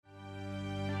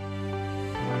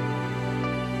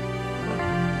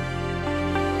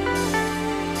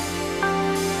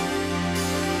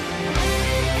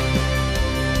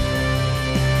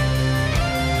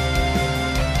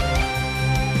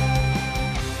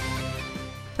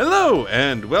Hello,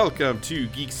 and welcome to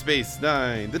Geek Space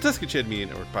 9, the Tuscan Media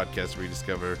Network podcast where we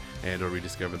discover and or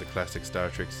rediscover the classic Star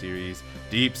Trek series,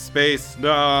 Deep Space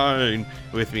Nine.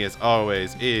 With me, as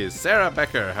always, is Sarah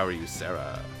Becker. How are you,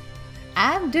 Sarah?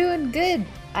 I'm doing good.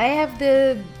 I have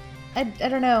I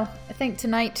don't know. I think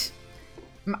tonight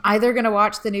I'm either going to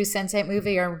watch the new Sense8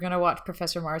 movie or I'm going to watch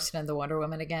Professor Marston and the Wonder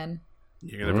Woman again.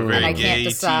 You're going to have a very gay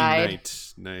teen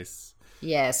night. Nice.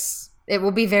 Yes. It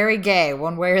will be very gay,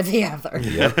 one way or the other.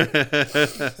 Yep.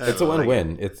 It's a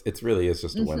win-win. It's really is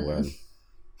just a win-win.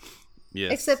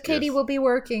 Yes. Except Katie will be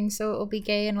working, so it will be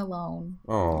gay and alone.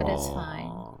 Aww. But it's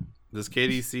fine. Has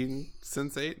Katie seen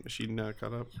Sense8? Is she not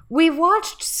caught up? We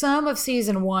watched some of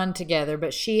season 1 together,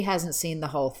 but she hasn't seen the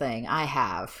whole thing. I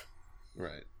have.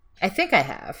 Right. I think I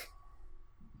have.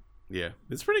 Yeah,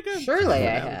 it's pretty good. Surely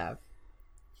I have.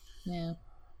 Yeah.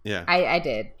 Yeah. I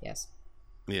did, yes.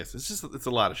 Yes, it's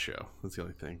a lot of show. That's the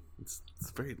only thing. It's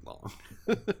very long.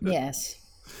 Yes.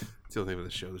 It's the only thing with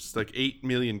the show. There's like 8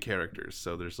 million characters,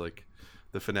 so there's like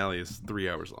the finale is 3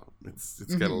 hours long. It's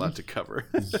got a lot to cover.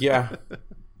 Yeah.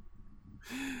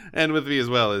 And with me as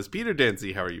well is Peter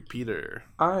Dancy. How are you, Peter?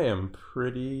 I am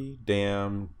pretty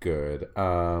damn good.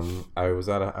 I was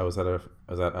at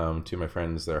two of my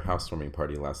friends their housewarming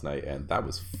party last night, and that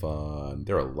was fun.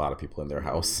 There were a lot of people in their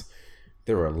house.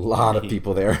 There were a lot of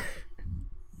people there.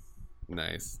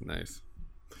 Nice.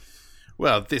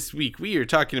 Well, this week we are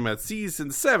talking about Season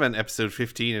 7, Episode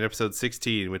 15 and Episode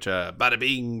 16, which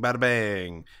Badda-Bing,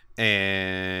 Badda-Bang,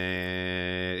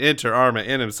 and Enter Arma,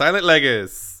 Enim, Silent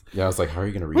Legis. Yeah, I was like, how are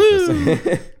you going to read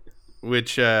this?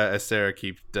 Which, as Sarah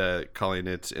keeps calling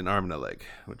it, an arm and a leg,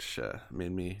 which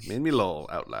made me lol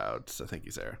out loud. So thank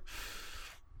you, Sarah.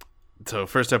 So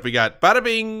first up, we got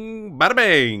Badda-Bing,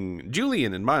 Badda-Bang.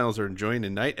 Julian and Miles are enjoying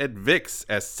a night at Vic's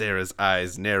as Sarah's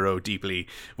eyes narrow deeply,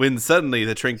 when suddenly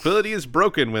the tranquility is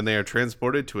broken when they are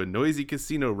transported to a noisy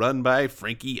casino run by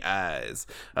Frankie Eyes,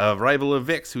 a rival of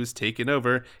Vic's who's taken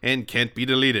over and can't be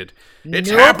deleted. It's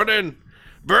happening!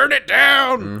 Burn it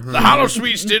down! Mm-hmm. The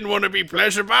holosuites didn't want to be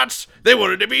pleasure bots. They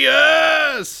wanted to be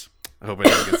us! I hope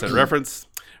anyone gets that reference.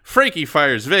 Frankie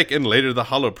fires Vic, and later the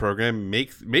holo program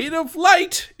made of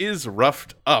light is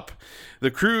roughed up. The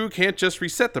crew can't just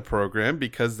reset the program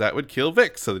because that would kill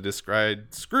Vic, so they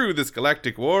decide, screw this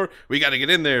galactic war, we gotta get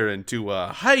in there and do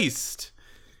a heist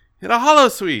in a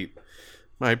holosuite.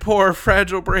 My poor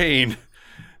fragile brain.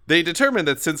 They determine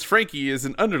that since Frankie is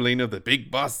an underling of the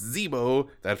big boss Zemo,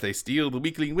 that if they steal the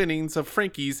weekly winnings of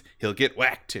Frankie's, he'll get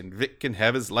whacked and Vic can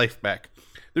have his life back.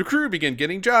 The crew begin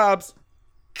getting jobs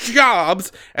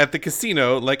at the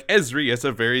casino, like Ezri as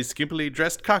a very skimpily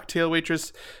dressed cocktail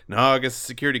waitress, Nog as a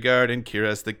security guard, and Kira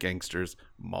as the gangster's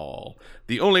mall.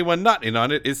 The only one not in on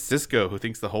it is Cisco, who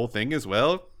thinks the whole thing is,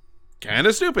 well, kind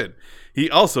of stupid. He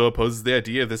also opposes the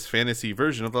idea of this fantasy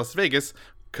version of Las Vegas,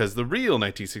 because the real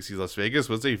 1960s Las Vegas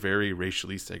was a very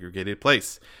racially segregated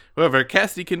place. However,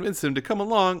 Cassidy convinced him to come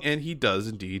along, and he does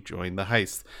indeed join the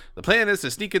heist. The plan is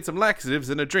to sneak in some laxatives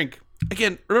and a drink.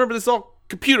 Again, remember, this is all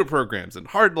computer programs and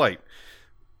hard light.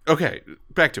 Okay,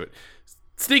 back to it.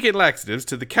 Sneak in laxatives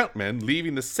to the countmen,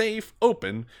 leaving the safe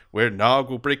open, where Nog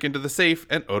will break into the safe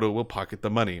and Odo will pocket the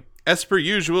money. As per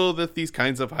usual, with these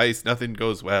kinds of heists, nothing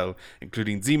goes well,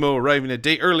 including Zemo arriving a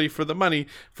day early for the money,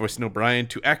 forcing O'Brien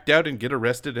to act out and get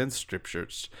arrested and strip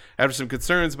searched. After some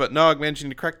concerns about Nog managing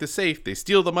to crack the safe, they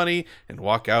steal the money and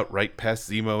walk out right past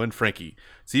Zemo and Frankie.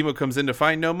 Zemo comes in to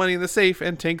find no money in the safe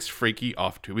and takes Frankie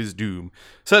off to his doom.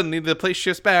 Suddenly, the place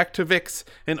shifts back to Vic's,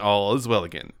 and all is well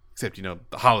again. Except, the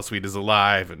holosuite is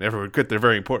alive and everyone quit their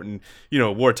very important,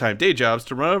 wartime day jobs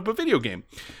to run up a video game.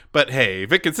 But hey,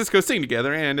 Vic and Cisco sing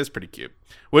together and it's pretty cute.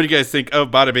 What do you guys think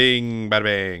of Badda-Bing,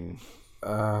 Badda-Bang?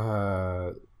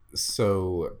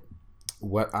 So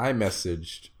what I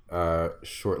messaged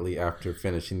shortly after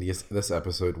finishing this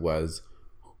episode was,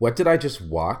 what did I just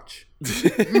watch?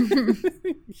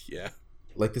 Yeah.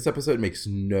 Like, this episode makes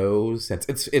no sense.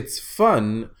 It's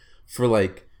fun for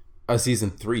like a season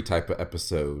 3 type of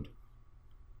episode,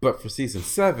 but for season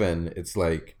 7 it's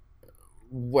like,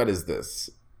 what is this?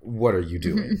 What are you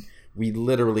doing? We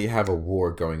literally have a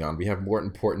war going on. We have more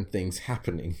important things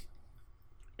happening.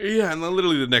 Yeah, and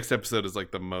literally the next episode is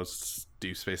like the most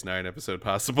Deep Space Nine episode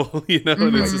possible, and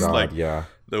it's just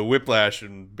the whiplash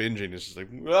and binging is just like,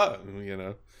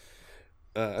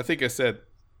 I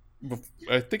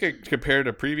think I compared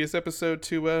a previous episode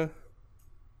to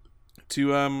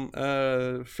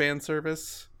fan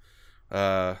service.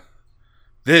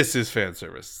 This is fan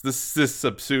service. This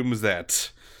subsumes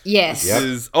that. Yes. This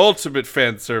is ultimate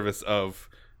fan service of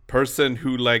person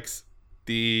who likes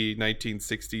the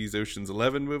 1960s Ocean's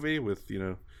 11 movie with,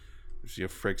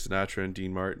 Frank Sinatra and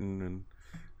Dean Martin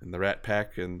the Rat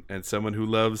Pack and someone who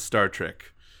loves Star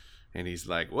Trek. And he's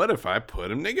like, what if I put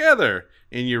them together?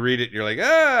 And you read it and you're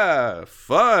like,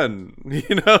 fun.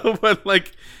 But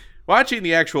like watching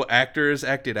the actual actors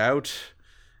act it out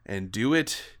and do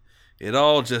it, it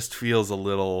all just feels a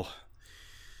little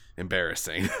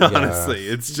embarrassing, honestly.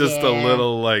 It's just a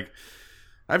little like,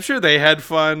 I'm sure they had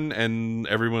fun, and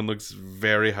everyone looks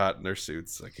very hot in their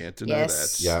suits. I can't deny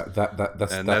that. Yeah,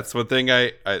 that's one thing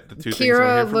the two things I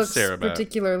Kira hear from looks Sarah about.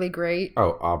 Particularly great.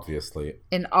 Oh, obviously.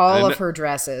 In all of her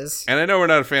dresses. And I know we're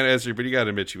not a fan of Ezra, but you got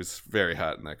to admit she was very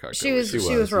hot in that cocktail. She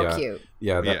was real cute.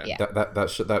 Yeah,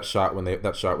 that shot when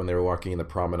they were walking in the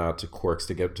promenade to Quark's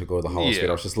to go to the holosuite,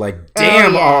 I was just like,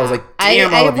 damn! I was like,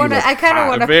 damn! I kind of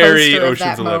want a very poster of Ocean's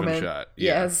that 11 moment. shot.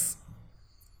 Yeah. Yes.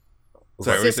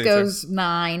 Sorry, Cisco's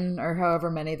 9 or however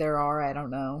many there are. I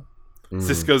don't know.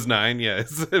 Cisco's 9. Yeah,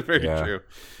 it's very true.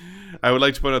 I would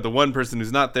like to point out the one person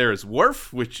who's not there is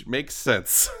Worf, which makes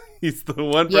sense. He's the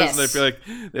one person I feel like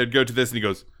they'd go to this and he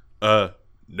goes,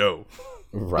 no.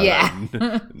 Right. Yeah.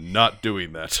 I'm not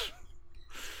doing that.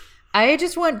 I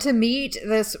just want to meet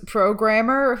this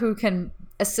programmer who can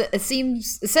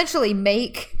essentially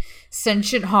make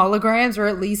sentient holograms, or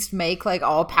at least make like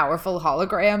all powerful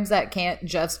holograms that can't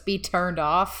just be turned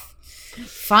off.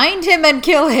 Find him and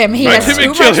kill him. He has too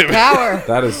much power.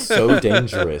 That is so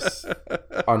dangerous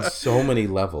on so many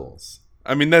levels.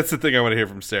 I mean, that's the thing I want to hear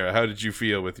from Sarah. How did you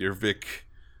feel with your Vic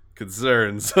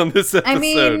concerns on this episode? I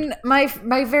mean,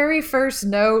 my very first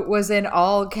note was in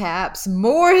all caps,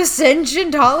 more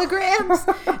sentient holograms.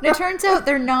 And it turns out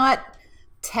they're not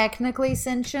technically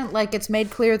sentient. Like, it's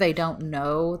made clear they don't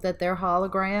know that they're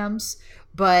holograms,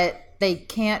 but they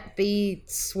can't be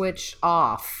switched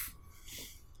off,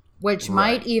 which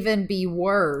might even be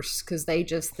worse because they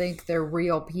just think they're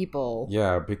real people.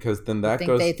 Yeah, because then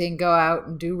they think go out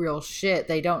and do real shit.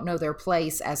 They don't know their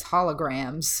place as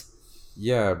holograms.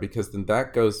 Yeah, because then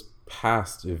that goes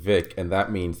past Vic, and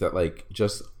that means that like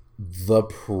just the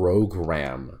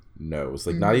program knows.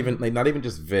 Like not even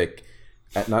just Vic.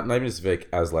 Not even just Vic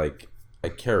as like a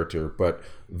character, but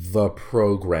the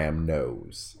program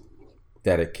knows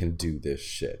that it can do this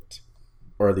shit,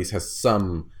 or at least has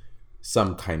some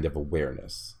kind of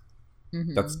awareness.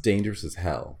 That's dangerous as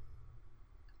hell.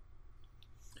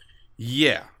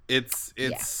 Yeah,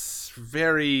 it's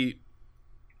very,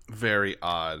 very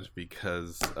odd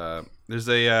because there's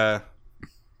an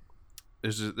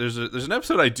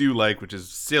episode I do like, which is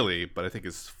silly, but I think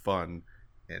is fun.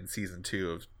 In season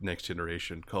 2 of Next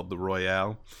Generation, called The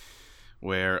Royale,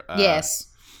 where I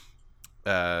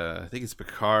think it's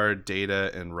Picard, Data,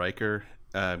 and Riker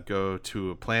go to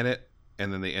a planet,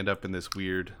 and then they end up in this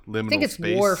weird liminal space. I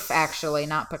think it's Worf, actually,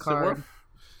 not Picard.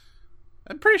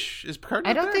 I'm pretty sure is Picard.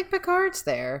 I don't think Picard's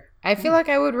there. I feel like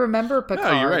I would remember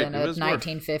Picard in a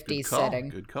 1950s setting.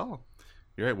 Good call.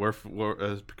 You're right. Worf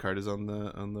Picard is on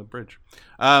the bridge.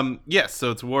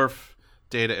 So it's Worf,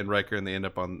 Data, and Riker, and they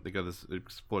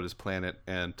explore this planet,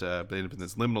 and they end up in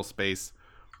this liminal space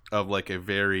of like a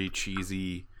very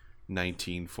cheesy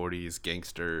 1940s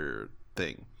gangster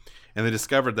thing. And they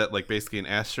discovered that like basically an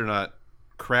astronaut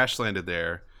crash landed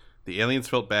there. The aliens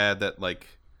felt bad that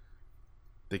like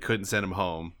they couldn't send him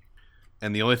home,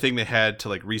 and the only thing they had to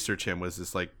like research him was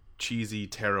this like cheesy,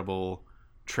 terrible,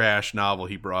 trash novel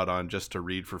he brought on just to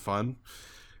read for fun.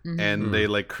 And they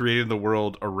like created the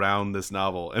world around this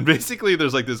novel, and basically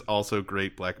there's like this also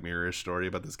great Black Mirror story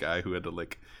about this guy who had to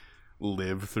like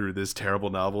live through this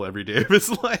terrible novel every day of his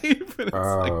life, and it's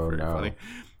very funny.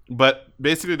 But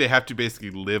basically they have to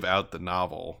live out the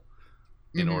novel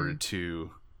in order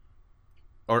to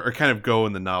or kind of go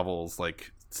in the novel's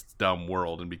like dumb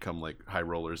world and become like high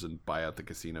rollers and buy out the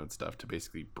casino and stuff to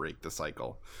basically break the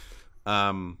cycle.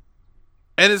 And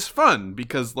it's fun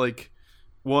because like,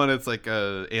 one, it's like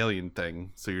a alien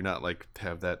thing, so you're not like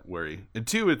have that worry. And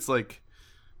two, it's like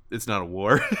it's not a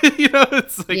war.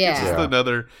 It's like it's just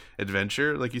another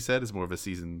adventure. Like you said, it's more of a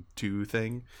season 2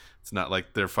 thing. It's not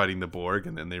like they're fighting the Borg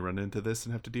and then they run into this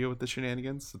and have to deal with the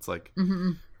shenanigans. It's like,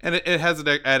 and it has an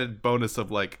added bonus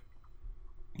of like,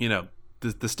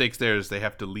 the stakes there is they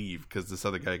have to leave because this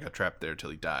other guy got trapped there till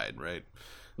he died, right?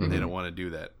 And they don't want to do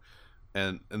that.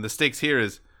 And the stakes here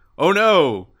is, oh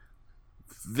no,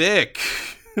 Vic.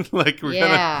 Like we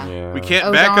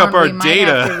can't back up our we might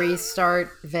data. Have to restart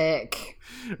Vic.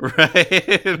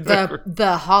 Right.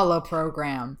 The holo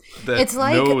program. It's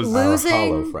like losing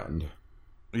holo friend.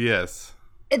 Yes.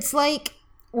 It's like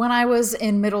when I was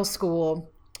in middle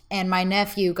school and my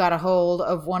nephew got a hold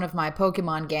of one of my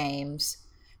Pokemon games,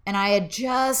 and I had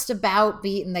just about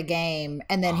beaten the game,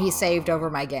 and then he saved over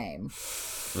my game.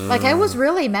 Like, I was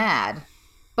really mad.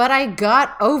 but I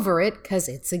got over it because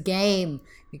it's a game.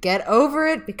 You get over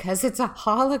it because it's a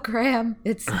hologram.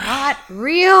 It's not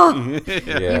real. You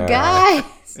guys.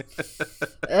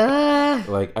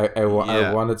 Like, I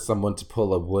wanted someone to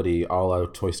pull a Woody all out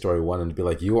of Toy Story 1 and be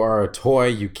like, you are a toy,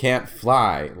 you can't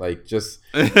fly. Like, just...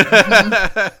 It's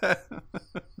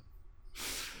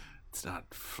not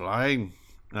flying.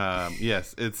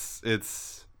 Yes,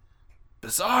 it's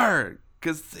bizarre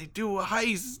because they do a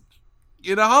heist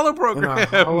in a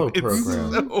holoprogram. It's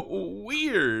so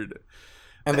weird.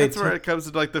 And that's where it comes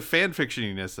to like the fan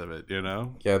fictioniness of it, you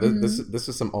know? Yeah, this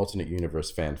is some alternate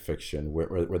universe fan fiction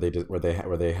where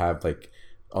they have like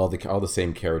all the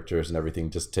same characters and everything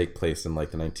just take place in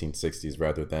like the 1960s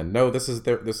rather than this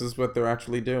is what they're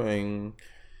actually doing.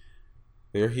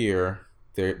 They're here.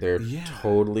 They're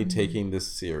totally taking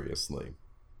this seriously.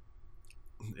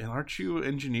 And aren't you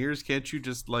engineers? Can't you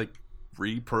just like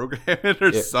reprogram it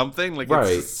or something? Like,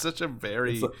 it's such a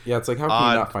very it's like how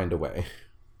can you not find a way?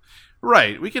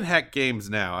 Right, we can hack games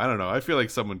now. I don't know. I feel like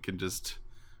someone can just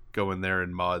go in there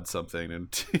and mod something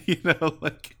and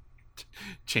like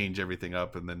change everything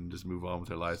up and then just move on with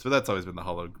their lives. But that's always been the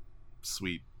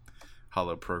holosuite,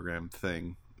 holoprogram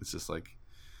thing. It's just like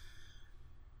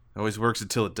it always works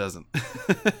until it doesn't.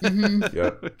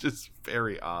 Which is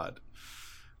very odd.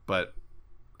 But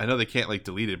I know they can't like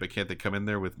delete it, but can't they come in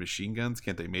there with machine guns?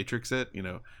 Can't they Matrix it?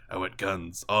 I want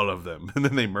guns, all of them, and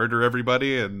then they murder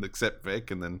everybody and except Vic,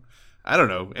 and then I don't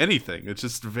know anything. It's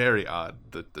just very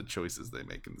odd the choices they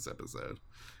make in this episode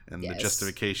and the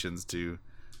justifications to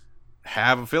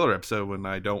have a filler episode when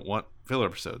I don't want filler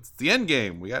episodes. It's the end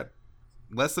game. We got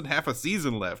less than half a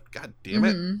season left. God damn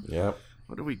it! Yep.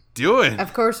 What are we doing?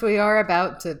 Of course, we are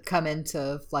about to come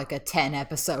into like a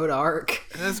 10-episode arc.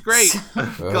 That's great. So.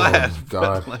 I'm glad.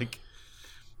 God. But,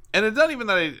 and it's not even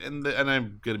that and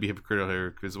I'm going to be hypocritical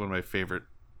here because one of my favorite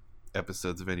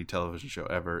episodes of any television show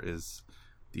ever is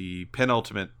the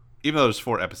penultimate, even though there's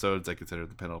 4 episodes, I consider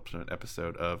the penultimate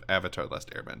episode of Avatar: The Last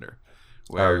Airbender.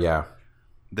 Where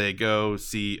they go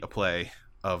see a play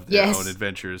of their own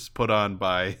adventures put on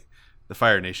by the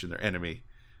Fire Nation, their enemy.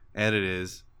 And it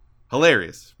is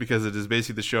hilarious because it is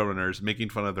basically the showrunners making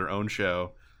fun of their own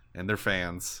show and their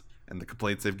fans and the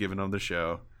complaints they've given on the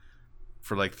show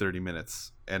for like 30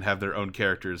 minutes and have their own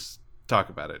characters talk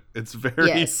about it. It's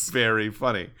very, very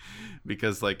funny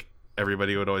because like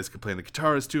everybody would always complain the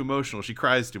guitar is too emotional. She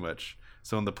cries too much.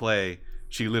 So in the play,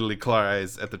 she literally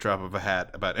cries at the drop of a hat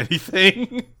about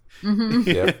anything. And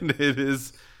it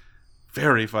is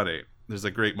very funny. There's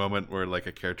a great moment where like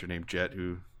a character named Jet,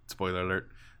 who, spoiler alert,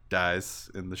 dies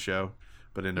in the show,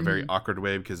 but in a very awkward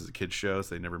way because it's a kid's show,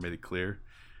 so they never made it clear.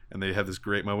 And they have this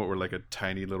great moment where like a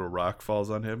tiny little rock falls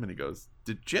on him and he goes,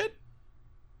 "Did Jet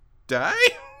die?"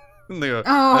 And they go,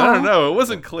 "I don't know, it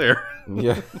wasn't clear."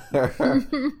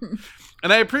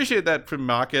 And I appreciate that from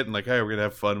Mockett and like, hey, we're gonna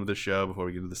have fun with the show before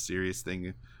we get into the serious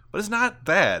thing. But it's not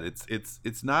that.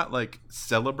 It's not like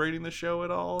celebrating the show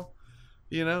at all.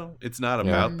 It's not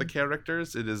about the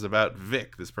characters. It is about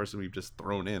Vic, this person we've just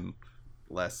thrown in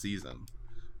last season,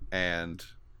 and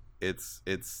it's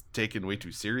taken way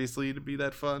too seriously to be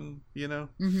that fun.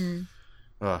 I'm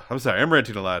sorry, I'm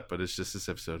ranting a lot, but it's just this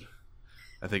episode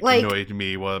I think annoyed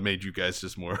me while it made you guys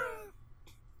just more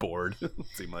bored. It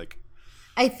seemed like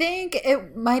I think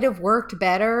it might have worked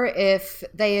better if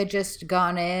they had just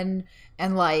gone in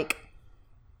and like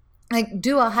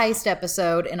do a heist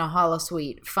episode in a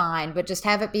holosuite, fine, but just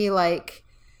have it be like,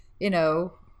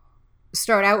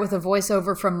 start out with a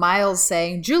voiceover from Miles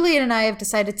saying, "Julian and I have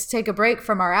decided to take a break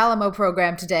from our Alamo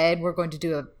program today, and we're going to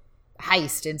do a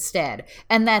heist instead."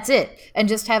 And that's it. And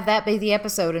just have that be the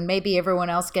episode, and maybe everyone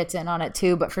else gets in on it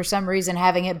too. But for some reason,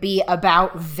 having it be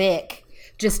about Vic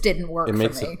just didn't work for me. It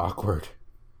makes it awkward.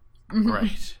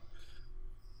 Right.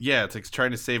 Yeah, it's like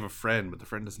trying to save a friend, but the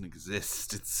friend doesn't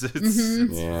exist. It's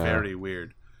very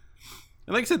weird.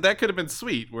 And like I said, that could have been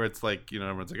sweet, where it's like,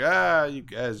 everyone's like, you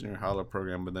guys in your holo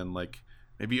program, but then like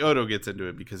maybe Odo gets into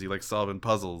it because he likes solving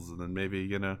puzzles, and then maybe,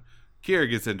 Kira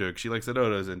gets into it because she likes that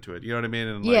Odo's into it. You know what I mean?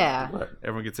 And like,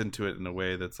 everyone gets into it in a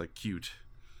way that's like cute.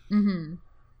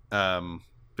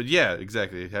 But yeah,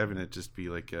 exactly. Having it just be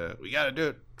like, we got to do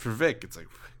it for Vic. It's like,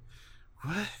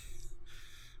 what?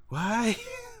 Why?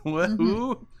 What?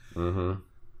 Who?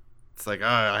 It's like,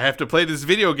 I have to play this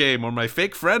video game or my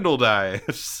fake friend will die.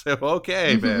 So,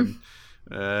 okay, man.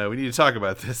 We need to talk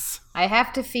about this. I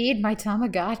have to feed my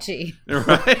Tamagotchi.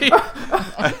 Right?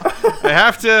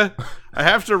 I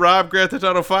have to rob Grand Theft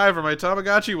Auto 5 or my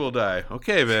Tamagotchi will die.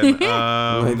 Okay, man.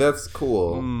 That's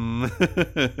cool.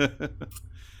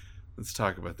 Let's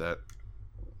talk about that.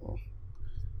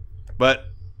 But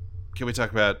can we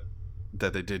talk about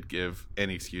that they did give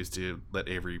any excuse to let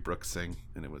Avery Brooks sing,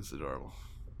 and it was adorable.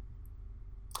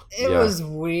 It was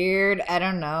weird. I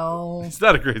don't know. He's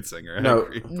not a great singer. I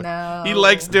agree, no. He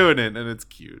likes doing it, and it's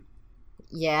cute.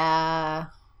 Yeah.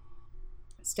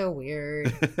 Still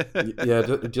weird. Yeah,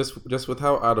 just with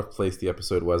how out of place the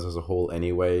episode was as a whole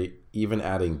anyway, even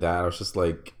adding that, I was just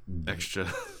like... Extra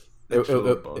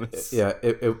bonus.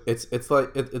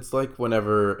 It's like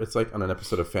whenever... It's like on an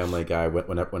episode of Family Guy,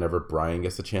 whenever Brian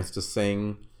gets a chance to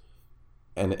sing,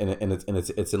 and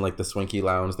it's in like the swanky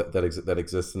lounge that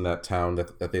exists in that town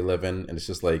that they live in, and it's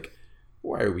just like,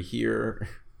 why are we here?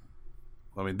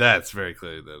 I mean, that's very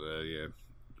clear that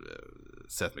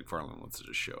Seth MacFarlane wants to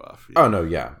just show off. Oh no,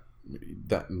 yeah,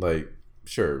 that like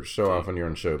sure show off on your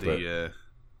own show, but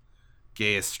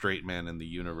gayest straight man in the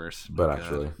universe. But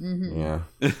actually, yeah,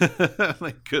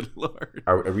 like good lord,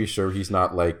 are we sure he's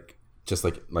not like just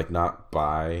like not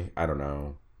bi? I don't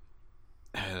know.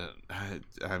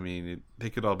 I mean, they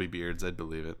could all be beards. I'd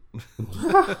believe it.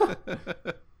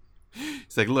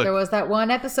 It's like, look, there was that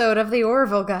one episode of the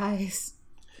Orville guys.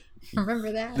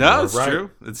 Remember that? No, it's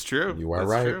true. It's true. You are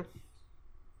right. True.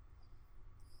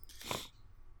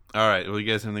 All right. Well, you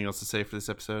guys have anything else to say for this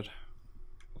episode?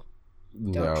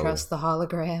 Don't trust the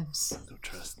holograms. Don't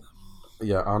trust them.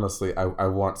 Yeah, honestly, I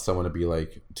want someone to be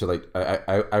like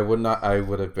I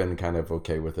would have been kind of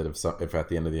okay with it if at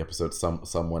the end of the episode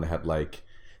someone had like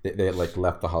they had like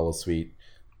left the holosuite,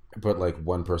 but like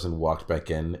one person walked back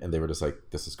in and they were just like,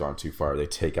 this has gone too far. They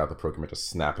take out the program and just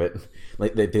snap it.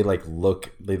 Like they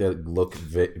look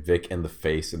Vic in the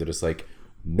face and they're just like,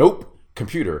 nope,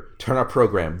 computer, turn our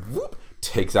program. Whoop.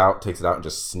 Takes it out and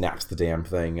just snaps the damn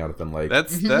thing. I'd have been like,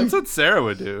 that's what Sarah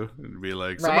would do. It'd be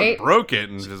like, someone right? broke it,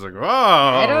 and she's like, oh,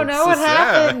 I don't know what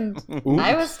happened. Oops.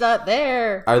 I was not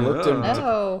there. I looked him,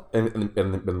 and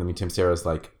then Sarah's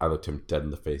like, I looked him dead in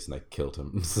the face and I killed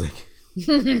him. It's like,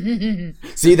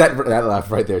 see that laugh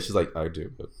right there. She's like, I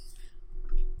do. But...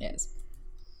 Yes.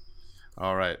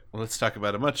 All right. Well, let's talk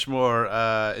about a much more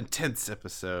intense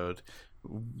episode.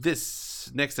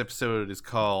 This next episode is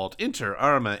called Inter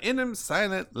Arma Enim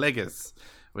Silent Legis,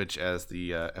 which, as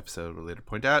the episode will later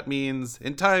point out, means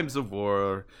in times of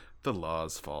war, the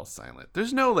laws fall silent.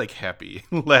 There's no like happy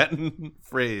Latin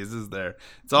phrase, is there?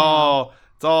 It's all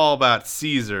about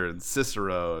Caesar and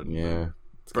Cicero and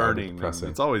burning. And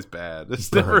it's always bad.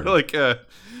 It's never like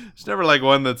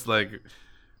one that's like,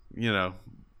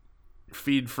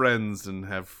 feed friends and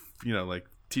have like.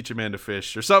 Teach a man to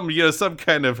fish or something, some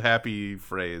kind of happy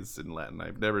phrase in Latin.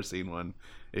 I've never seen one.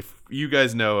 If you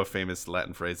guys know a famous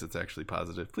Latin phrase that's actually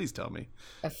positive, please tell me.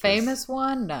 A famous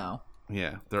one? No.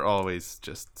 Yeah, they're always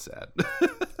just sad.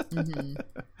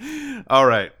 Mm-hmm. All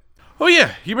right. Oh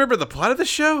yeah, you remember the plot of the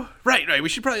show? Right. We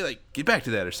should probably get back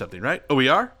to that or something, right? Oh, we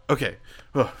are? Okay.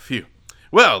 Oh, phew.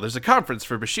 Well, there's a conference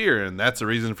for Bashir, and that's a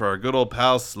reason for our good old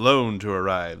pal Sloan to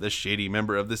arrive, the shady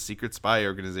member of the secret spy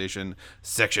organization,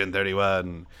 Section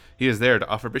 31. He is there to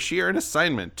offer Bashir an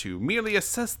assignment to merely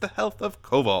assess the health of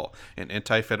Koval, an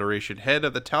anti-Federation head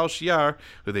of the Tal Shiar,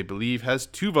 who they believe has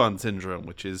Tuvon syndrome,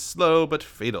 which is slow but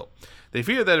fatal. They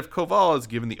fear that if Koval is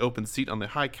given the open seat on the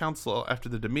High Council after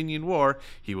the Dominion War,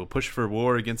 he will push for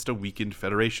war against a weakened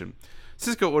Federation.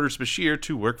 Sisko orders Bashir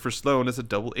to work for Sloan as a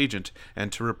double agent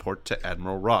and to report to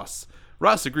Admiral Ross.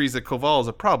 Ross agrees that Koval is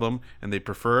a problem, and they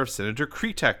prefer if Senator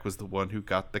Kretak was the one who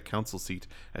got the council seat,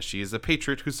 as she is a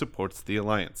patriot who supports the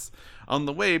alliance. On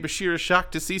the way, Bashir is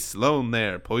shocked to see Sloan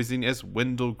there, posing as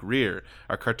Wendell Greer,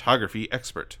 our cartography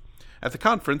expert. At the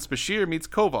conference, Bashir meets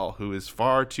Koval, who is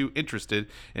far too interested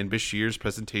in Bashir's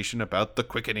presentation about the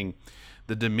quickening.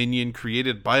 The Dominion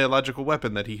created biological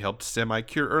weapon that he helped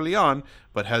semi-cure early on,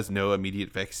 but has no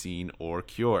immediate vaccine or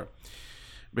cure.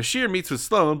 Bashir meets with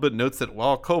Sloan, but notes that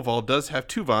while Koval does have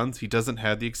Tuvons, he doesn't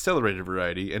have the accelerated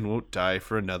variety and won't die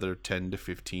for another 10 to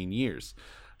 15 years.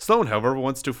 Sloan, however,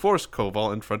 wants to force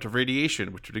Koval in front of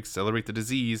radiation, which would accelerate the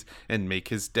disease and make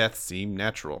his death seem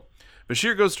natural.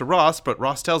 Bashir goes to Ross, but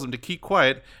Ross tells him to keep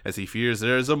quiet, as he fears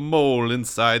there is a mole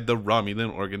inside the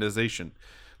Romulan organization.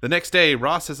 The next day,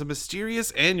 Ross has a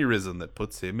mysterious aneurysm that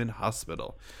puts him in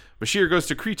hospital. Bashir goes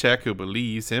to Kretak, who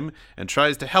believes him, and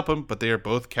tries to help him, but they are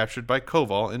both captured by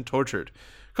Koval and tortured.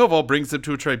 Koval brings them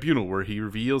to a tribunal where he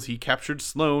reveals he captured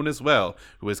Sloan as well,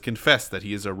 who has confessed that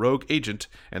he is a rogue agent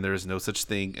and there is no such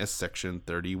thing as Section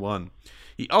 31.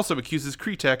 He also accuses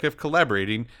Kretak of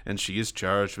collaborating, and she is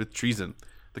charged with treason.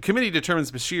 The committee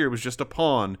determines Bashir was just a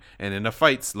pawn, and in a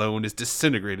fight, Sloan is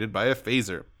disintegrated by a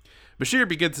phaser. Bashir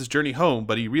begins his journey home,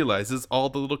 but he realizes all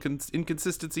the little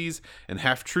inconsistencies and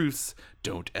half-truths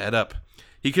don't add up.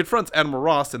 He confronts Admiral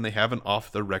Ross and they have an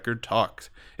off-the-record talk.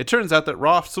 It turns out that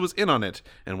Ross was in on it,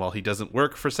 and while he doesn't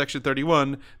work for Section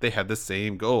 31, they had the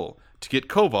same goal: to get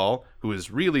Koval, who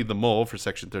is really the mole for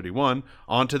Section 31,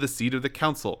 onto the seat of the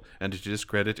Council, and to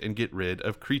discredit and get rid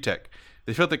of Kretek.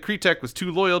 They felt that Kretek was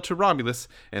too loyal to Romulus,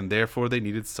 and therefore they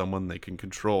needed someone they can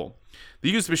control. They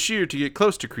used Bashir to get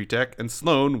close to Kretek, and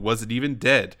Sloane wasn't even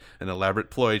dead, an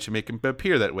elaborate ploy to make him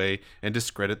appear that way and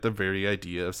discredit the very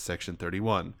idea of Section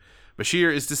 31.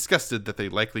 Bashir is disgusted that they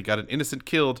likely got an innocent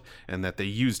killed and that they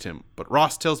used him, but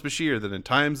Ross tells Bashir that in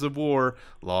times of war,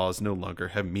 laws no longer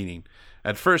have meaning.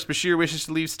 At first, Bashir wishes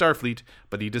to leave Starfleet,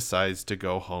 but he decides to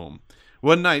go home.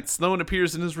 One night, Sloane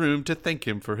appears in his room to thank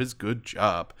him for his good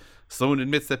job. Sloane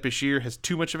admits that Bashir has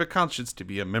too much of a conscience to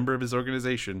be a member of his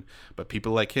organization, but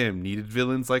people like him needed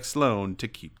villains like Sloane to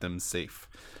keep them safe.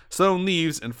 Sloane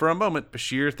leaves, and for a moment,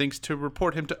 Bashir thinks to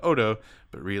report him to Odo,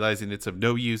 but realizing it's of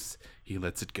no use, he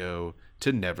lets it go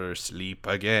to never sleep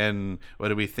again. What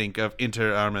do we think of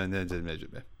Arma?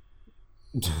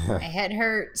 My head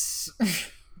hurts.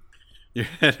 Your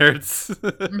head hurts?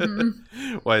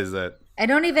 Mm-hmm. Why is that? I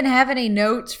don't even have any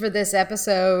notes for this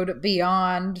episode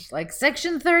beyond like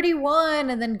Section 31,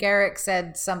 and then Garrick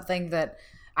said something that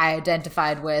I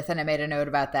identified with, and I made a note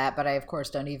about that, but I of course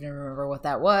don't even remember what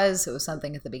that was. It was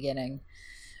something at the beginning.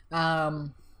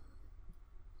 But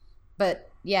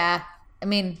yeah, I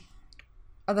mean,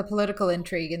 the political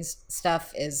intrigue and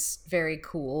stuff is very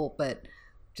cool, but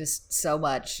just so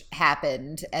much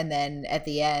happened, and then at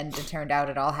the end it turned out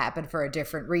it all happened for a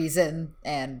different reason,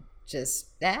 and just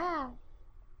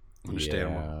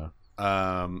understandable.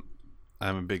 Yeah.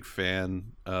 I'm a big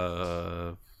fan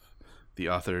of the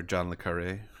author John le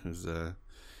Carre, who's the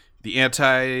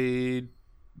anti.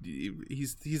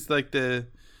 He's like the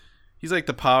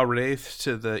Pa Wraith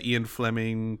to the Ian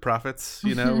Fleming Prophets,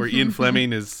 you know, where Ian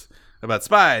Fleming is about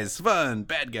spies, fun,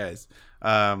 bad guys.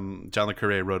 John le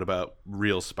Carre wrote about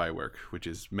real spy work, which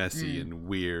is messy and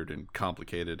weird and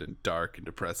complicated and dark and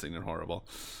depressing and horrible.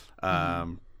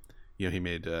 You know, he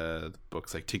made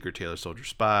books like Tinker Tailor Soldier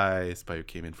Spy, Spy Who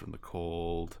Came In From the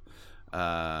Cold.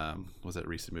 Was that a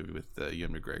recent movie with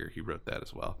Ewan McGregor? He wrote that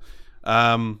as well.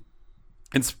 And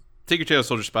Tinker Tailor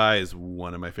Soldier Spy is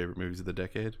one of my favorite movies of the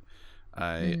decade.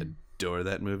 I adore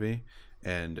that movie,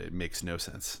 and it makes no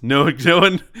sense. No one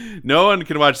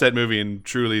can watch that movie and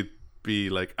truly be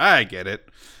like, I get it.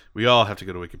 We all have to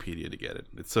go to Wikipedia to get it.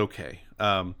 It's okay.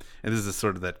 And this is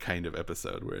sort of that kind of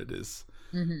episode where it is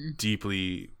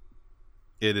deeply.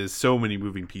 It is so many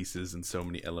moving pieces and so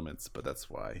many elements, but that's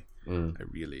why I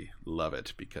really love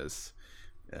it, because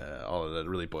all of that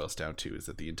really boils down to is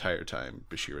that the entire time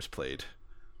Bashir was played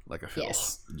like a fiddle.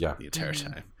 Yes. Yeah. The entire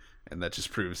time. And that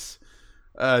just proves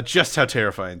just how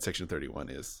terrifying Section 31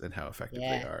 is and how effective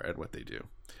they are at what they do.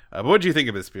 But what do you think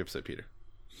of this episode, Peter?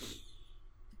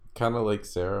 Kind of like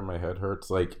Sarah, my head hurts.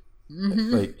 It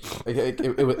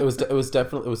was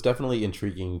definitely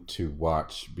intriguing to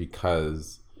watch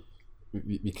because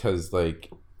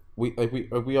like we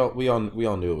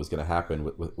all knew it was going to happen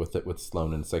with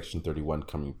Sloane and Section 31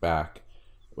 coming back,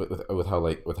 with how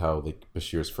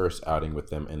Bashir's first outing with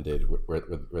them ended,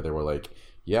 where they were like,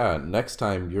 yeah, next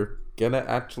time you're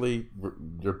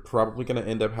probably gonna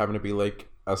end up having to be like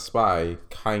a spy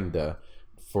kinda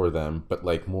for them, but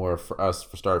like more for us,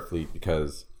 for Starfleet,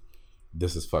 because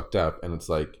this is fucked up. And it's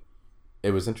like,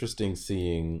 it was interesting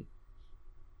seeing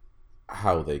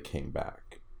how they came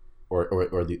back, or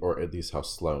at least how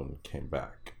Sloane came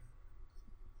back.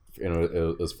 You know,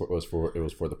 it was for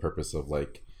the purpose of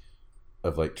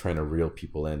trying to reel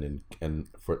people in and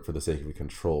for the sake of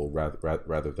control,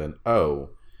 rather than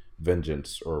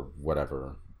vengeance or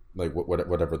whatever, like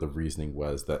whatever the reasoning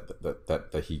was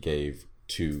that he gave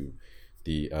to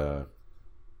the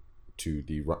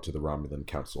Romulan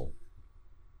Council.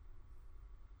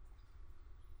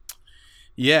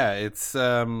 Yeah, it's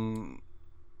the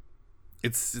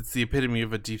epitome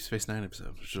of a Deep Space Nine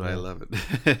episode, which is why I love it.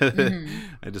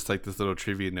 I just like this little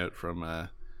trivia note from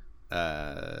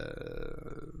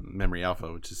Memory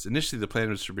Alpha, which is initially the plan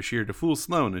was for Bashir to fool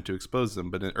Sloane and to expose them,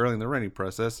 but early in the writing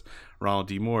process, Ronald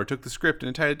D. Moore took the script in an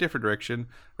entirely different direction.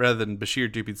 Rather than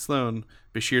Bashir duping Sloane,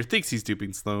 Bashir thinks he's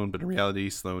duping Sloane, but in reality,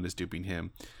 Sloane is duping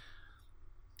him.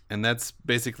 And that's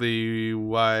basically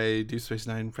why Deep Space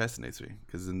Nine fascinates me,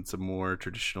 because in some more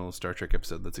traditional Star Trek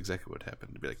episode, that's exactly what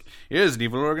happened. To be like, here's an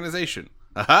evil organization.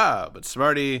 Aha! But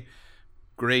smarty,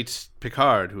 great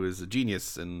Picard, who is a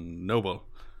genius and noble,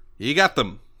 he got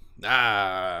them.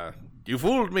 You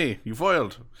fooled me. You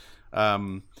foiled.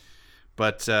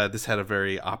 But this had a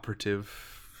very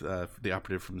operative, the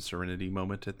operative from Serenity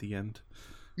moment at the end.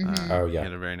 He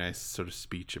had a very nice sort of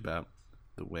speech about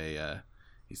the way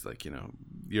He's like,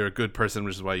 you're a good person,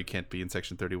 which is why you can't be in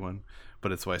Section 31,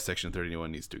 but it's why Section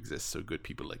 31 needs to exist, so good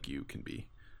people like you can be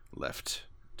left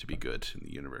to be good in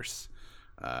the universe.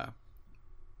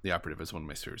 The operative is one of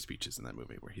my favorite speeches in that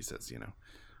movie, where he says,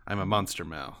 I'm a monster,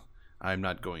 Mal. I'm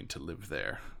not going to live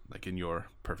there, like in your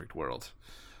perfect world,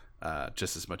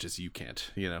 just as much as you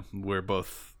can't. We're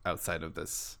both outside of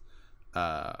this,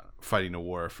 fighting a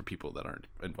war for people that aren't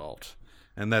involved.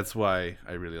 And that's why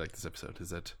I really like this episode, is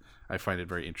that I find it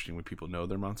very interesting when people know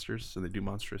they're monsters and they do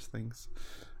monstrous things.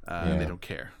 And they don't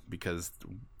care, because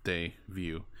they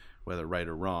view, whether right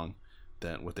or wrong,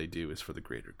 that what they do is for the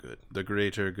greater good. The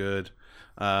greater good.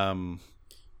 For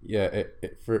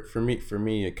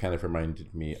me, it kind of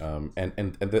reminded me,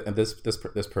 and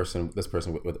this person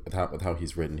with how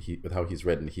he's written, he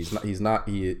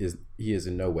is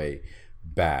in no way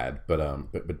bad,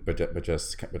 but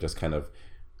just kind of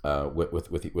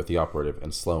with the operative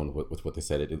and Sloane with what they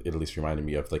said, it at least reminded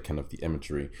me of like kind of the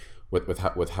imagery with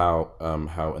how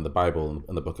in the Bible,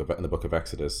 in the book of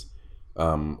Exodus,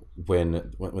 when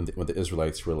the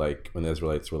Israelites were like,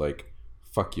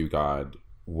 fuck you, God,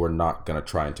 we're not gonna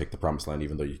try and take the promised land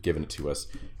even though you've given it to us.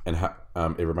 And how,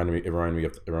 it reminded me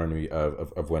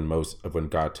of when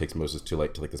God takes Moses to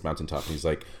this mountaintop, and he's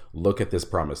like, look at this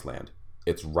promised land,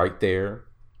 it's right there,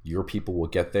 your people will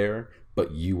get there,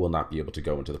 but you will not be able to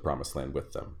go into the promised land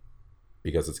with them,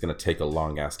 because it's going to take a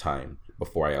long ass time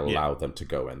before I allow them to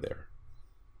go in there.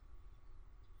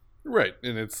 Right.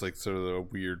 And it's like sort of a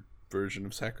weird version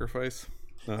of sacrifice.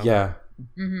 Yeah.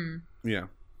 Mm-hmm. Yeah.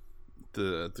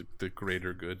 The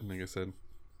greater good, like I said.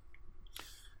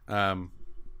 And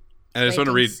I just want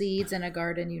to read seeds in a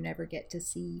garden you never get to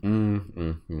see.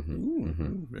 Very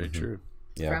true.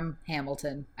 Yeah. From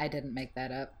Hamilton. I didn't make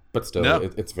that up. But still, no,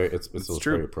 it's still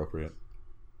true. Very appropriate.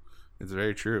 It's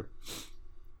very true.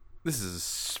 This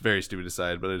is a very stupid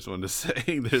aside, but I just wanted to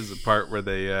say there's a part where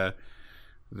they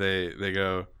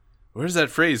go, where does that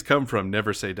phrase come from?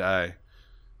 Never say die.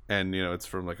 And it's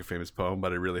from like a famous poem,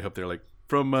 but I really hope they're like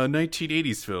from a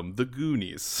 1980s film, The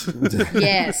Goonies.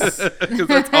 Yes, because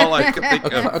that's all I can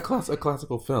think of. A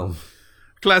classical film.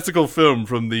 Classical film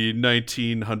from the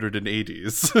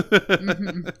 1980s.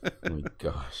 Mm-hmm. Oh my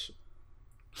gosh.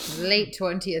 Late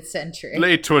 20th century.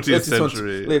 Late 20th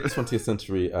century. Late 20th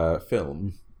century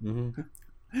film.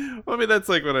 Mm-hmm. Well, I mean, that's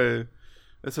like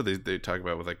that's what they talk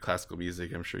about with like classical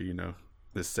music. I'm sure you know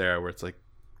this, Sarah, where it's like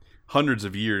hundreds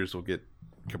of years will get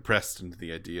compressed into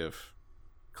the idea of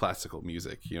classical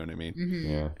music. You know what I mean? Mm-hmm.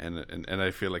 Yeah. And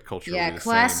I feel like culturally, yeah, the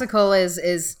classical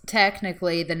is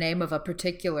technically the name of a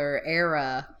particular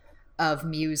era of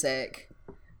music.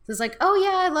 It's like, oh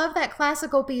yeah, I love that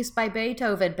classical piece by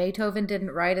Beethoven. Beethoven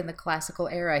didn't write in the classical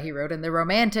era. He wrote in the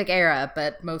Romantic era,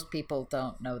 but most people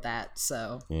don't know that,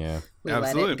 so yeah, we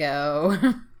let it go.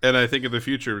 And I think in the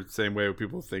future, same way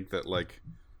people think that like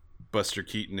Buster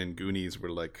Keaton and Goonies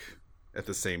were like at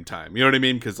the same time. You know what I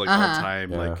mean? Because like all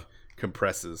time like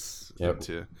compresses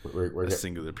into a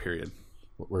singular period.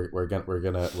 We're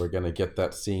gonna get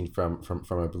that scene from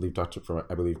I believe Doctor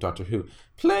Who.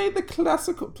 Play the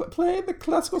classical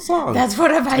song. That's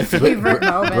one of my favorite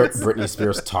moments. Britney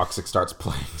Spears' "Toxic" starts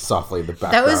playing softly in the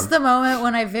background. That was the moment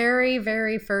when I very,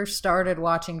 very first started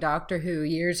watching Doctor Who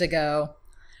years ago.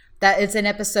 That it's in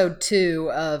episode 2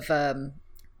 of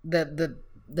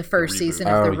the first season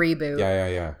of the reboot.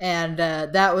 Yeah. And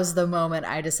that was the moment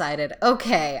I decided,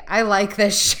 okay, I like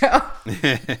this show.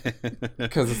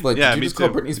 Because it's like, did you just call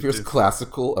Britney Spears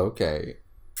classical? Okay.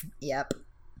 Yep.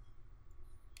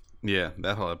 Yeah,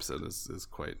 that whole episode is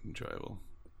quite enjoyable.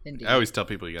 Indeed. I always tell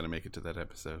people you got to make it to that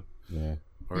episode. Yeah.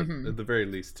 Or at the very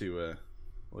least to,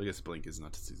 well, I guess Blink is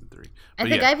not to season 3. I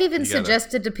think I've even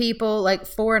suggested to people, like,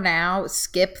 for now,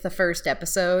 skip the first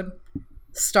episode.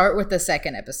 Start with the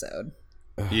second episode.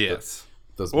 Yes.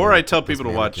 Or I tell people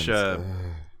to watch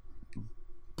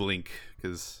Blink,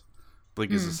 because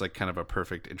Blink is just like kind of a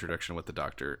perfect introduction to what the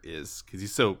Doctor is, because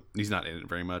he's not in it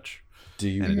very much. Do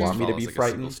you want me to be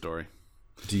frightened? Story.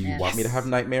 Do you want me to have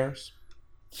nightmares?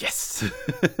 Yes.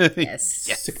 Yes.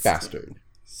 Sick bastard.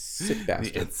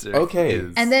 Okay.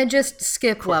 And then just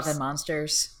skip Love and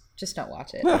Monsters. Just don't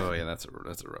watch it. Oh yeah, that's a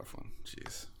rough one.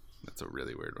 Jeez, that's a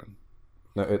really weird one.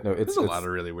 No, there's a lot of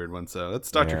really weird ones. So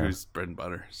that's Doctor Who's bread and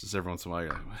butter. It's just every once in a while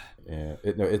you're like, what?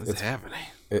 It's happening.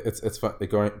 It's fun.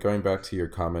 Going back to your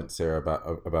comment, Sarah,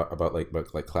 about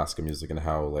like classical music and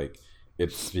how like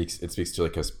it speaks to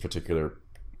like a particular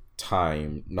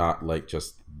time, not like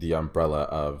just the umbrella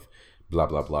of blah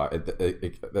blah blah.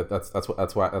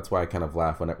 That's why I kind of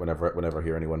laugh whenever I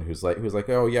hear anyone who's like,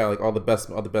 oh yeah, like all the best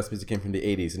music came from the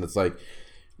 80s, and it's like,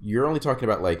 you're only talking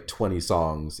about like 20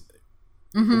 songs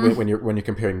when you're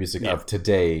comparing music of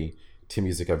today to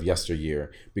music of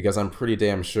yesteryear, because I'm pretty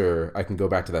damn sure I can go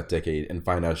back to that decade and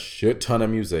find a shit ton of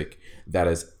music that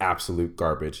is absolute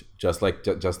garbage. Just like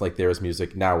there is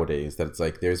music nowadays that it's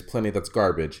like there's plenty that's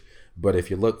garbage, but if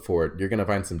you look for it, you're gonna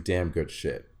find some damn good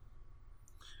shit.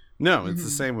 No, it's the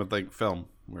same with like film,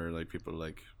 where like people are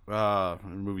like, "Ah, oh,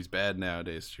 the movie's bad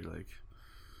nowadays." You're like,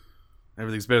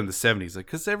 everything's better in the 70s, like,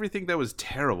 because everything that was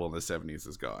terrible in the 70s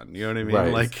is gone. You know what I mean?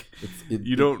 Right. Like,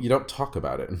 you don't talk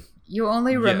about it. You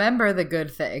only remember the good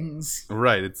things.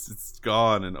 Right. It's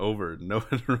gone and over. No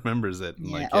one remembers it.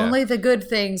 And only the good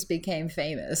things became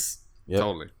famous. Yep.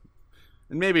 Totally.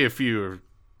 And maybe a few or a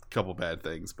couple bad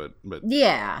things, but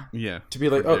yeah. To be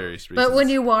like, but when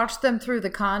you watch them through the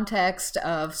context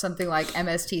of something like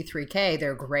MST3K,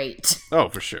 they're great. Oh,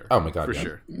 for sure. Oh my god, for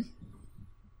sure.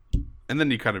 And then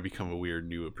you kind of become a weird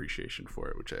new appreciation for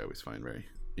it, which I always find very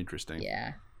interesting.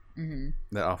 Yeah.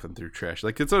 That often through trash.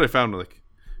 Like, it's what I found, like,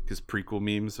 because prequel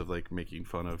memes of, like, making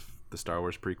fun of the Star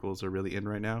Wars prequels are really in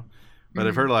right now. But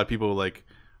I've heard a lot of people, like,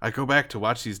 I go back to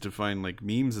watch these to find, like,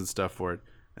 memes and stuff for it.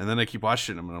 And then I keep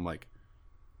watching them, and I'm like,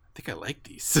 I think I like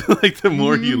these. Like, the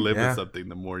more you live with something,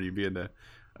 the more you begin to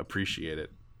appreciate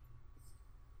it.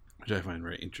 Which I find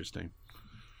very interesting.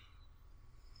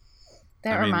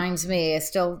 That reminds me,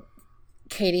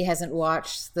 Katie hasn't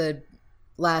watched the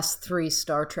last 3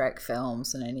 Star Trek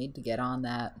films, and I need to get on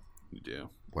that. You do.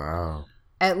 Wow.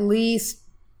 At least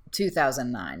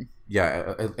 2009.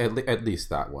 Yeah, at least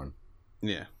that one.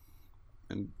 Yeah.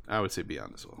 And I would say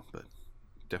Beyond as well, but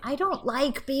definitely. I don't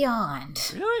like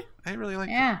Beyond. Really? I really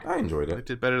liked it. I enjoyed it. I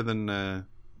did better than the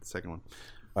second one.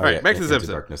 Oh, all right, back to this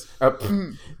episode. Darkness.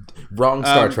 Wrong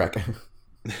Star Trek.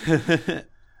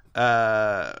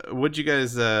 What'd you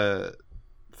guys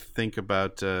think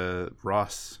about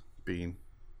Ross being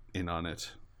in on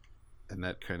it, and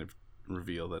that kind of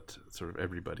reveal that sort of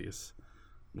everybody is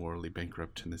morally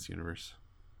bankrupt in this universe?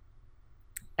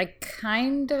 I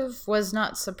kind of was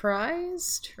not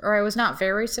surprised, or I was not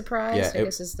very surprised, I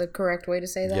guess is the correct way to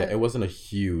say that. Yeah, it wasn't a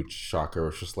huge shocker. It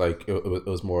was just like, it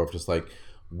was more of just like,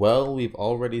 well, we've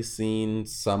already seen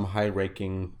some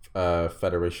high-ranking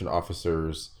Federation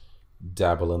officers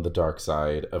dabble in the dark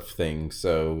side of things,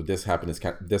 so this happening is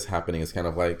kind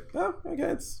of like, oh, okay,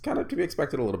 it's kind of to be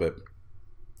expected a little bit.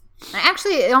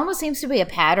 Actually, it almost seems to be a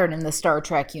pattern in the Star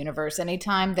Trek universe.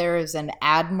 Anytime there is an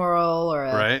admiral or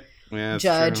a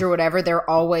judge or whatever, they're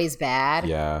always bad.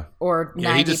 Yeah. Or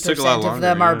 90% of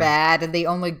them are bad, and the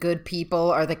only good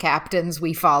people are the captains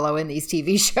we follow in these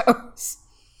TV shows.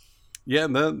 Yeah,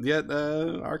 and yet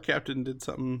our captain did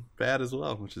something bad as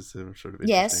well, which is sort of interesting.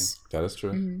 Yes. That is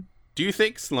true. Mm-hmm. Do you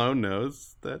think Sloane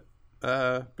knows that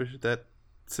that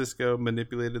Sisko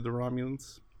manipulated the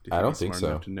Romulans? I don't think so.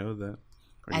 Enough to know that?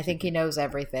 I think he knows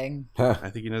everything. I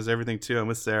think he knows everything too. I'm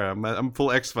with Sarah. I'm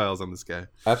full X-Files on this guy.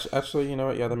 Actually, you know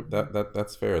what? Yeah,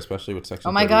 that's fair, especially with Section 31.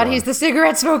 Oh my God, he's the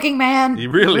cigarette smoking man. He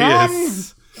really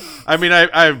is. I mean,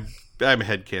 I'm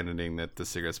headcanoning that the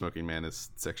cigarette smoking man is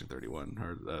Section 31,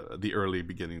 or the early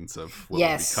beginnings of what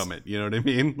will become it. You know what I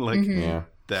mean? Like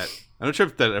that. I'm not sure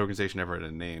if that organization ever had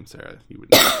a name, Sarah. You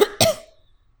would know.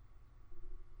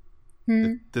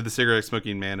 Did the cigarette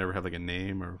smoking man ever have like a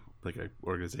name or like an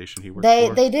organization he worked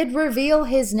for? They did reveal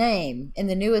his name in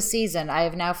the newest season. I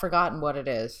have now forgotten what it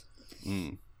is.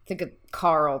 I think it's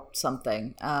Carl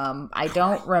something. I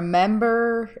don't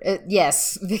remember.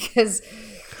 Yes, because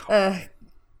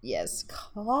yes,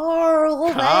 Carl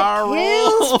that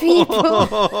kills people.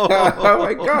 Oh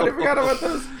my God, I forgot about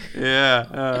this. Yeah,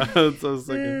 that's what I was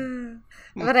thinking.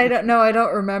 But I don't know. I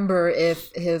don't remember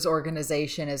if his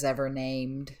organization is ever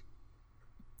named,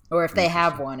 or if they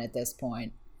have one at this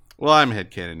point. Well, I'm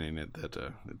headcanoning it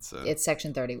that it's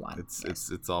Section 31.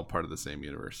 It's all part of the same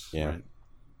universe. Yeah. Right?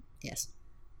 Yes.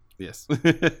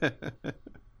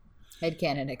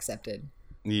 Headcanon accepted.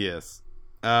 Yes.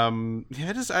 I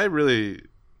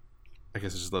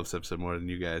guess I just love this episode more than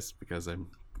you guys because I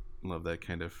love that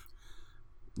kind of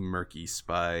murky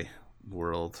spy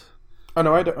world. Oh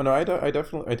no, I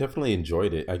definitely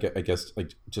enjoyed it. I guess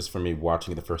like just for me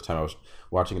watching it the first time, I was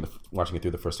watching it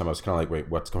through the first time. I was kind of like, wait,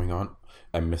 what's going on?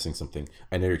 I'm missing something.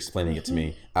 I know you're explaining it to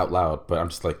me out loud, but I'm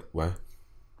just like, what?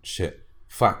 Shit,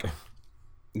 fuck.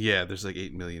 Yeah, there's like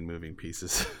 8 million moving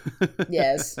pieces.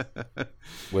 Yes.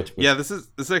 Which yeah, this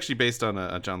is actually based on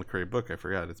a John le Carré book. I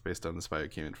forgot it's based on The Spy Who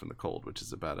Came In From the Cold, which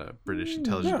is about a British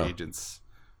intelligence agents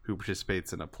who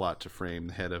participates in a plot to frame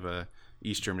the head of a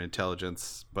East German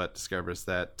intelligence, but discovers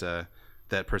that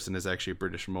that person is actually a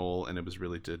British mole, and it was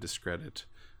really to discredit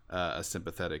a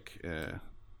sympathetic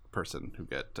person who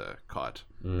got caught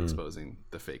exposing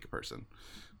the fake person.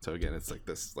 So again, it's like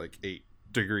this like 8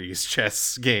 degrees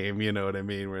chess game, you know what I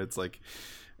mean? Where it's like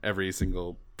every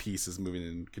single piece is moving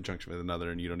in conjunction with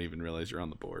another and you don't even realize you're on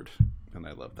the board. And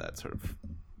I love that sort of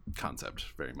concept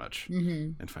very much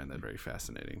and find that very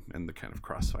fascinating. And the kind of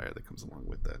crossfire that comes along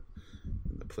with that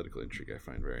and the political intrigue I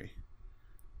find very,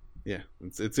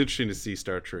 it's interesting to see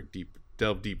Star Trek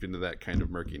delve deep into that kind of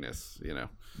murkiness, you know,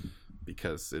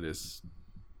 because it is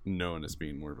known as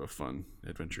being more of a fun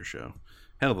adventure show.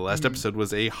 Hell, the last episode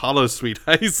was a holosuite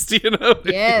heist, you know?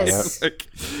 Yes.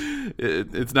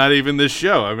 It's not even this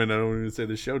show. I mean, I don't even say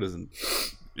the show doesn't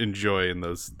enjoy in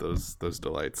those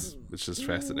delights. It's just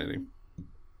fascinating.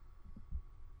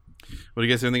 What do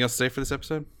you guys have anything else to say for this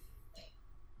episode?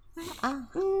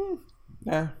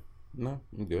 Nah, no,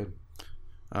 I'm good.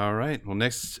 All right. Well,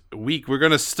 next week we're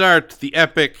going to start the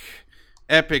epic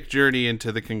journey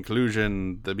into the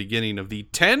conclusion, the beginning of the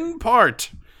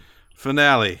 10-part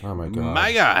finale. Oh my god.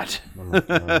 My god. Oh my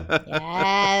god.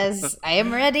 Yes, I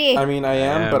am ready. I mean, I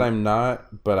am, but I'm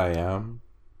not, but I am.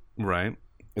 Right.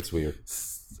 It's weird.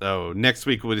 So next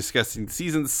week we'll be discussing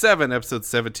season 7, episodes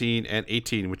 17 and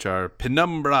 18, which are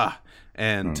Penumbra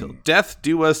and Till Death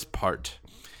Do Us Part.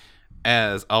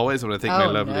 As always, I want to thank my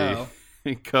lovely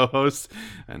co-host.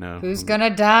 I know. Who's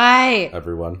gonna die?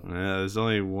 Everyone. There's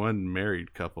only one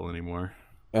married couple anymore.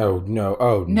 Oh no!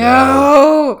 Oh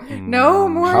No! No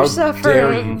more How suffering.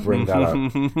 dare you bring that up?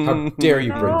 How dare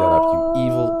you bring that up, you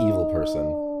evil person?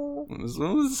 That's what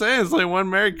I'm saying. It's only one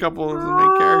married couple as the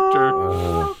main character.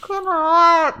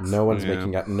 Cannot. No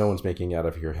one's making out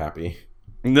of here happy.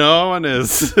 No one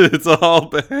is. It's all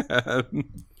bad.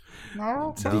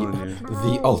 No.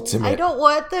 The ultimate. I don't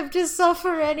want them to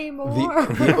suffer anymore.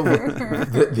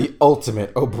 The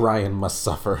ultimate O'Brien must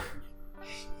suffer.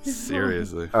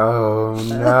 Seriously. Oh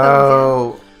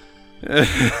no.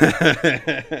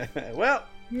 Well,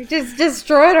 We just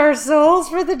destroyed our souls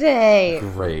for the day.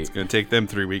 Great. it's going to take them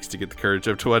 3 weeks to get the courage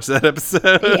up to watch that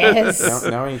episode. Yes.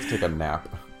 Now I need to take a nap.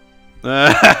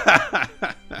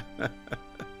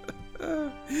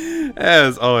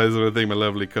 As always, I want to thank my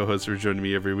lovely co-hosts for joining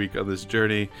me every week on this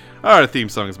journey. Our theme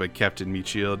song is by Captain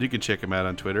Meatshield. You can check him out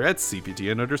on Twitter at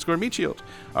CPTN_Meatshield.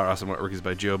 Our awesome artwork is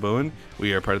by Joe Bowen.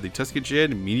 We are part of the Tuscan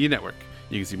Shed Media Network.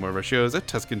 You can see more of our shows at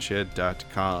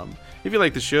TuscanShed.com. If you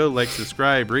like the show, like,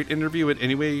 subscribe, rate, and review it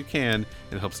any way you can.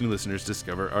 It helps new listeners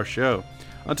discover our show.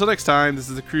 Until next time, this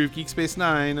is the crew of Geek Space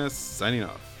 9 signing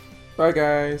off. Bye,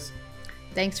 guys.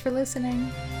 Thanks for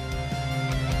listening.